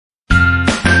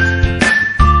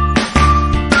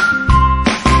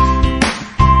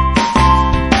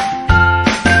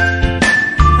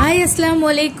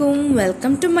alaikum,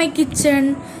 welcome to my kitchen.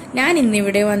 ഞാൻ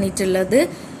ഇന്നിവിടെ വന്നിട്ടുള്ളത്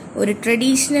ഒരു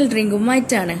ട്രഡീഷണൽ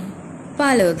ഡ്രിങ്കുമായിട്ടാണ്,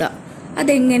 paalooda.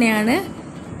 അതെങ്ങനെയാണ്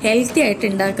ഹെൽത്തി ആയിട്ട്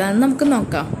ഉണ്ടാക്കാമെന്ന് നമുക്ക്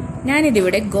നോക്കാം.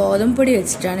 ഞാനിതിവിടെ ഗോതമ്പ് പൊടി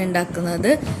വെച്ചിട്ടാണ്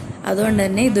ഉണ്ടാക്കുന്നത്. അതുകൊണ്ട്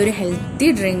തന്നെ ഇതൊരു ഹെൽത്തി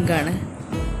ഡ്രിങ്കാണ്.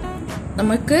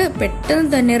 നമുക്ക് പെട്ടെന്ന്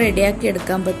തന്നെ റെഡിയാക്കി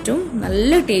എടുക്കാൻ പറ്റും.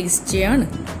 നല്ല ടേസ്റ്റിയാണ്.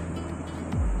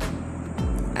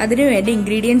 അതിനു വേണ്ട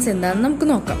ഇൻഗ്രീഡിയൻസ് എന്താണെന്ന് നമുക്ക്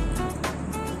നോക്കാം.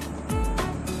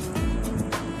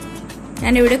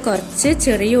 ഞാനിവിടെ കുറച്ച്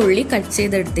ചെറിയ ഉള്ളി കട്ട്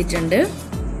ചെയ്തെടുത്തിട്ടുണ്ട്.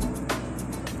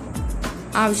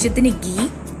 ആവശ്യത്തിന് ഗീ,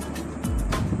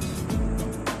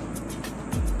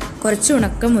 കുറച്ച്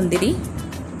ഉണക്ക മുന്തിരി,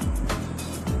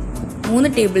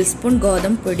 3 ടേബിൾ സ്പൂൺ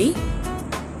ഗോതമ്പ് പൊടി,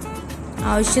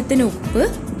 ആവശ്യത്തിന് ഉപ്പ്,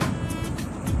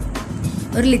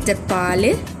 1 ലിറ്റർ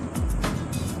പാല്,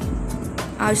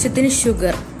 ആവശ്യത്തിന്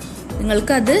ഷുഗർ.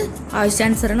 നിങ്ങൾക്ക് അത്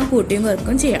ആവശ്യാനുസരണം കൂട്ടിയും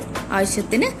കുറയ്ക്കുകയും ചെയ്യാം.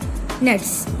 ആവശ്യത്തിന്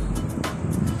നട്ട്സ്.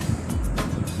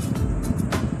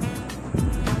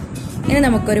 ഇനി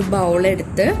നമുക്കൊരു ബൗൾ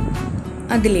എടുത്ത്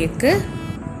അതിലേക്ക്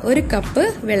 1 കപ്പ്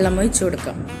വെള്ളം ഒഴിച്ചു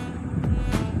കൊടുക്കാം.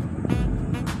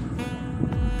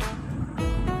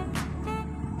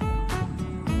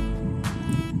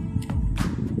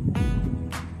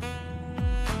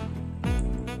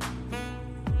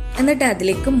 എന്നിട്ട്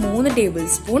അതിലേക്ക് 3 ടേബിൾ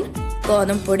സ്പൂൺ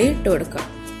ഗോതമ്പ് പൊടി ഇട്ട് കൊടുക്കാം.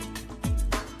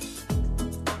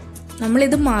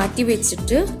 നമ്മളിത് മാറ്റി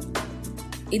വെച്ചിട്ട്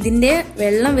ഇതിന്റെ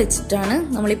വെള്ളം വെച്ചിട്ടാണ്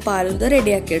നമ്മൾ ഈ paalooda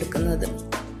റെഡിയാക്കി എടുക്കുന്നത്.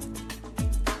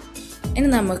 ഇനി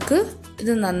നമുക്ക്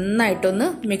ഇത് നന്നായിട്ടൊന്ന്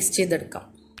മിക്സ് ചെയ്തെടുക്കാം.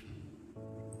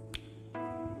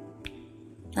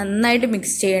 നന്നായിട്ട്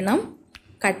മിക്സ് ചെയ്യണം.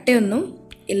 കട്ടയൊന്നും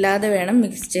ഇല്ലാതെ വേണം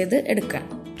മിക്സ് ചെയ്ത് എടുക്കാൻ.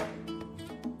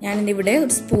 ഞാനിതിവിടെ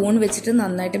ഒരു സ്പൂൺ വെച്ചിട്ട്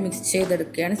നന്നായിട്ട് മിക്സ്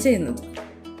ചെയ്തെടുക്കുകയാണ് ചെയ്യുന്നത്.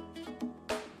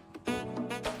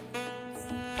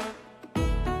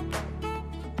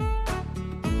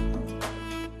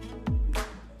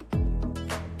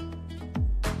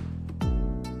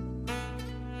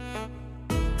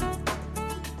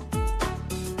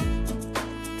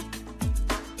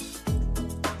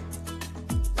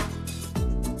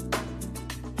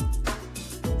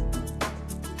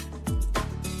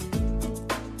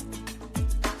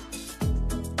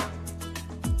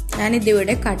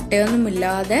 ഞാനിതിവിടെ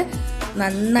കട്ടയൊന്നുമില്ലാതെ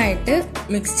നന്നായിട്ട്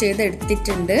മിക്സ് ചെയ്ത്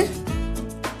എടുത്തിട്ടുണ്ട്.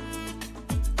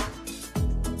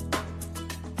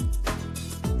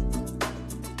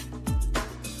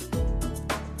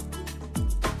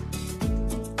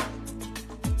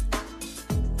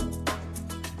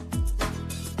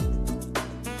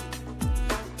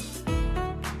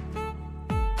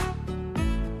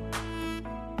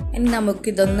 ഇനി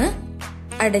നമുക്കിതൊന്ന്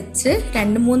അടച്ച്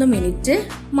 2-3 മിനിറ്റ്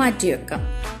മാറ്റി വെക്കാം.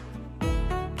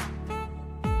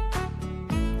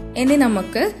 ഇനി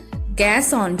നമുക്ക്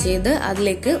ഗ്യാസ് ഓൺ ചെയ്ത്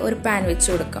അതിലേക്ക് ഒരു പാൻ വെച്ച്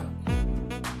കൊടുക്കാം.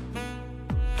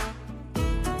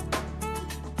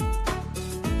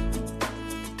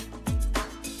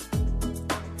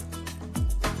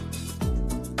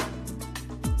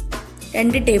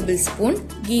 രണ്ട് ടേബിൾ സ്പൂൺ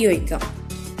ഗീ ഒഴിക്കാം.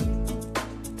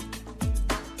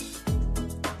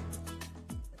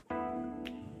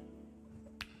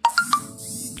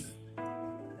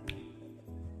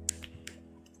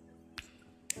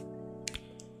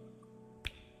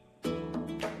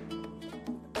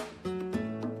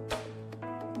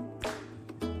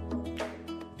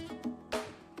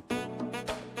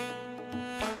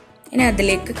 ഇനി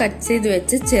അതിലേക്ക് കട്ട് ചെയ്ത്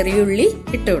വെച്ച് ചെറിയുള്ളി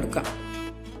ഇട്ട് കൊടുക്കാം.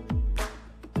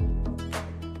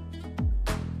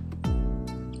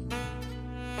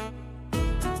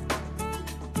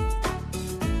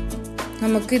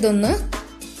 നമുക്കിതൊന്ന്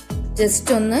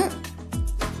ജസ്റ്റ് ഒന്ന്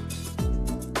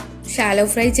ഷാലോ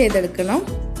ഫ്രൈ ചെയ്തെടുക്കണം.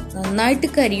 നന്നായിട്ട്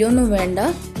കരിയൊന്നും വേണ്ട,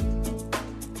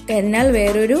 എന്നാൽ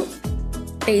വേറൊരു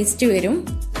ടേസ്റ്റ് വരും.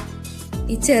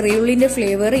 ഈ ചെറിയുള്ളിന്റെ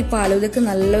ഫ്ലേവർ ഈ paaloodaക്ക്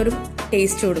നല്ലൊരു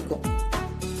ടേസ്റ്റ് കൊടുക്കും.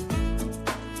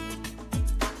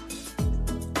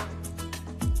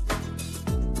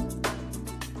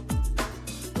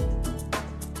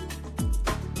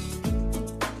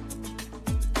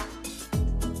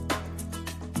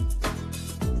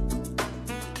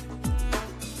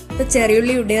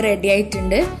 ചെറിയുള്ളി ഇവിടെ റെഡി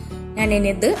ആയിട്ടുണ്ട്. ഞാൻ ഇനി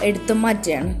ഇത് എടുത്തു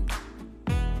മാറ്റുകയാണ്.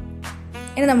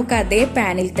 ഇനി നമുക്ക് അതേ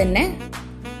പാനിൽ തന്നെ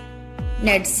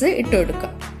നട്ട്സ് ഇട്ട്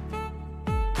കൊടുക്കാം.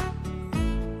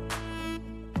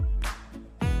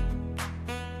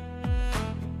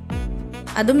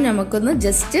 അതും നമുക്കൊന്ന്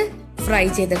ജസ്റ്റ് ഫ്രൈ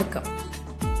ചെയ്തെടുക്കാം.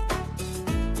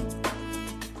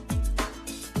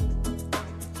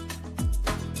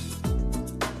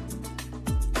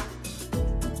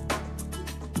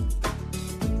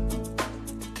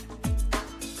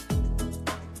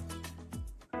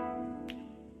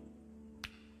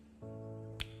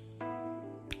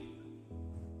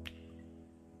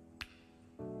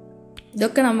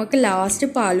 ഇതൊക്കെ നമുക്ക് ലാസ്റ്റ്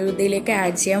പാലൂദയിലേക്ക്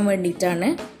ആഡ് ചെയ്യാൻ വേണ്ടിയിട്ടാണ്.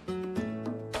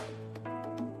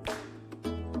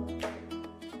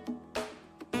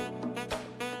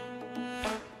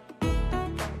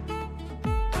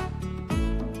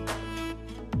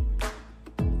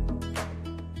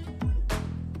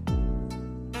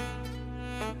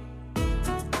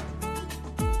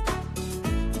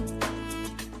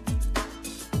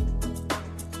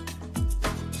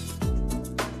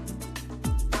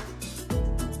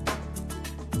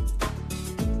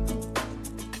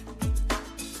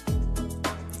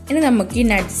 ഇനി നമുക്ക് ഈ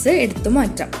നട്ട്സ് എടുത്തു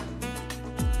മാറ്റാം.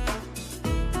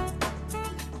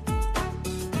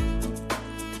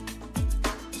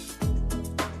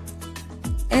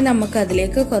 ഇനി നമുക്ക്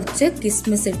അതിലേക്ക് കുറച്ച്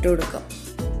കിസ്മിസ് ഇട്ട് കൊടുക്കാം.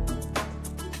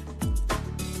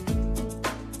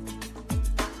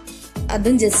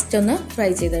 അതും ജസ്റ്റ് ഒന്ന് ഫ്രൈ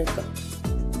ചെയ്തെടുക്കാം.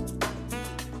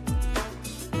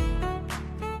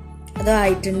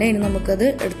 അതായിട്ടുണ്ട്. ഇനി നമുക്കത്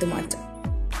എടുത്തു മാറ്റാം.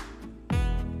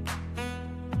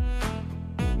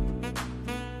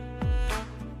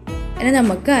 ഇനി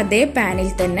നമുക്ക് അതേ പാനിൽ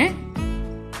തന്നെ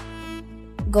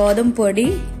ഗോതമ്പ് പൊടി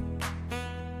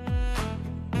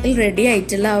റെഡി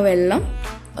ആയിട്ടുള്ള ആ വെള്ളം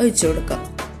ഒഴിച്ചു കൊടുക്കാം.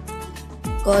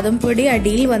 ഗോതമ്പ് പൊടി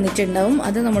അടിയിൽ വന്നിട്ടുണ്ടാവും,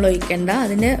 അത് നമ്മൾ ഒഴിക്കണ്ട.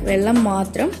 അതിന്റെ വെള്ളം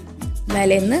മാത്രം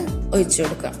മേലേന്ന് ഒഴിച്ചു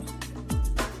കൊടുക്കാം.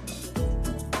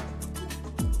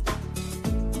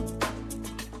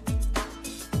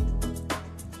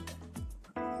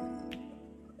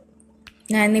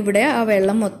 ഞാനിവിടെ ആ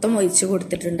വെള്ളം മൊത്തം ഒഴിച്ചു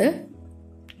കൊടുത്തിട്ടുണ്ട്.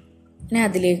 ഇനി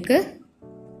അതിലേക്ക്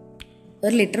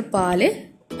 1 ലിറ്റർ പാല്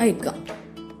ഒഴിക്കാം.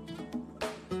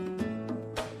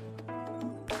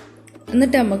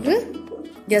 എന്നിട്ട് നമുക്ക്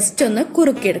ജസ്റ്റ് ഒന്ന്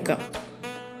കുറുക്കിയെടുക്കാം.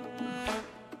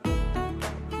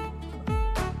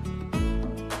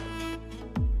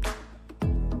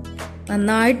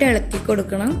 നന്നായിട്ട് ഇളക്കി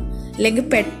കൊടുക്കണം, അല്ലെങ്കിൽ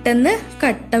പെട്ടെന്ന്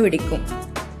കട്ട പിടിക്കും.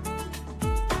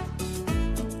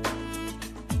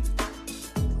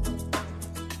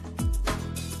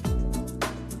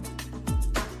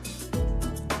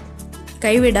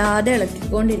 കൈവിടാതെ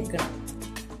ഇളക്കിക്കൊണ്ടിരിക്കണം.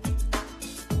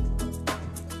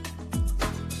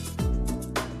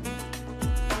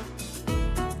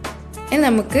 ഇനി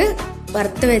നമുക്ക്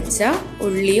വറുത്ത് വെച്ച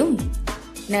ഉള്ളിയും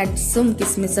നട്ട്സും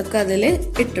കിസ്മിസൊക്കെ അതിൽ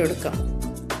ഇട്ട് കൊടുക്കാം.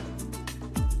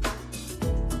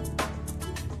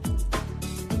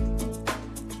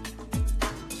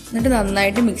 എന്നിട്ട്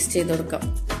നന്നായിട്ട് മിക്സ് ചെയ്ത് കൊടുക്കാം.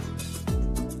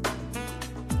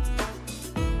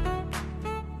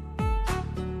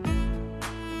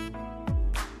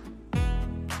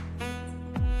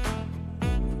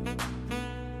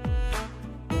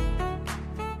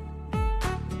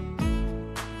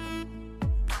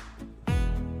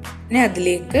 ഇനി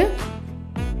അതിലേക്ക്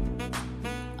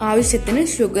ആവശ്യത്തിന്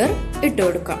ഷുഗർ ഇട്ട്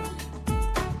കൊടുക്കാം.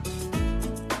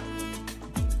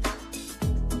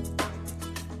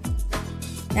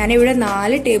 ഞാനിവിടെ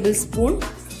 4 ടേബിൾ സ്പൂൺ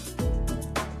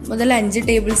മുതൽ 5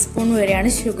 ടേബിൾ സ്പൂൺ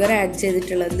വരെയാണ് ഷുഗർ ആഡ്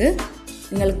ചെയ്തിട്ടുള്ളത്.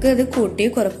 നിങ്ങൾക്ക് അത് കൂട്ടി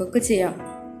കുറക്കൊക്കെ ചെയ്യാം.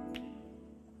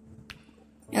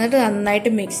 എന്നിട്ട്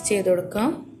നന്നായിട്ട് മിക്സ് ചെയ്ത്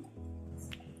കൊടുക്കാം.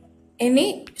 ഇനി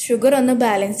ഷുഗർ ഒന്ന്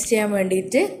ബാലൻസ് ചെയ്യാൻ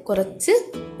വേണ്ടിയിട്ട് കുറച്ച്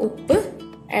ഉപ്പ്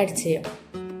ആഡ് ചെയ്യാം.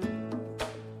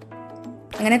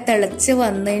 അങ്ങനെ തിളച്ച്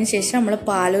വന്നതിന് ശേഷം നമ്മൾ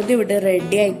പാലൂദ ഇവിടെ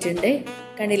റെഡി ആയിട്ടുണ്ട്.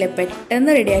 കണ്ടില്ലേ,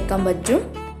 പെട്ടെന്ന് റെഡിയാക്കാൻ പറ്റും.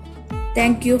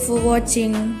 Thank you for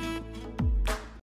watching.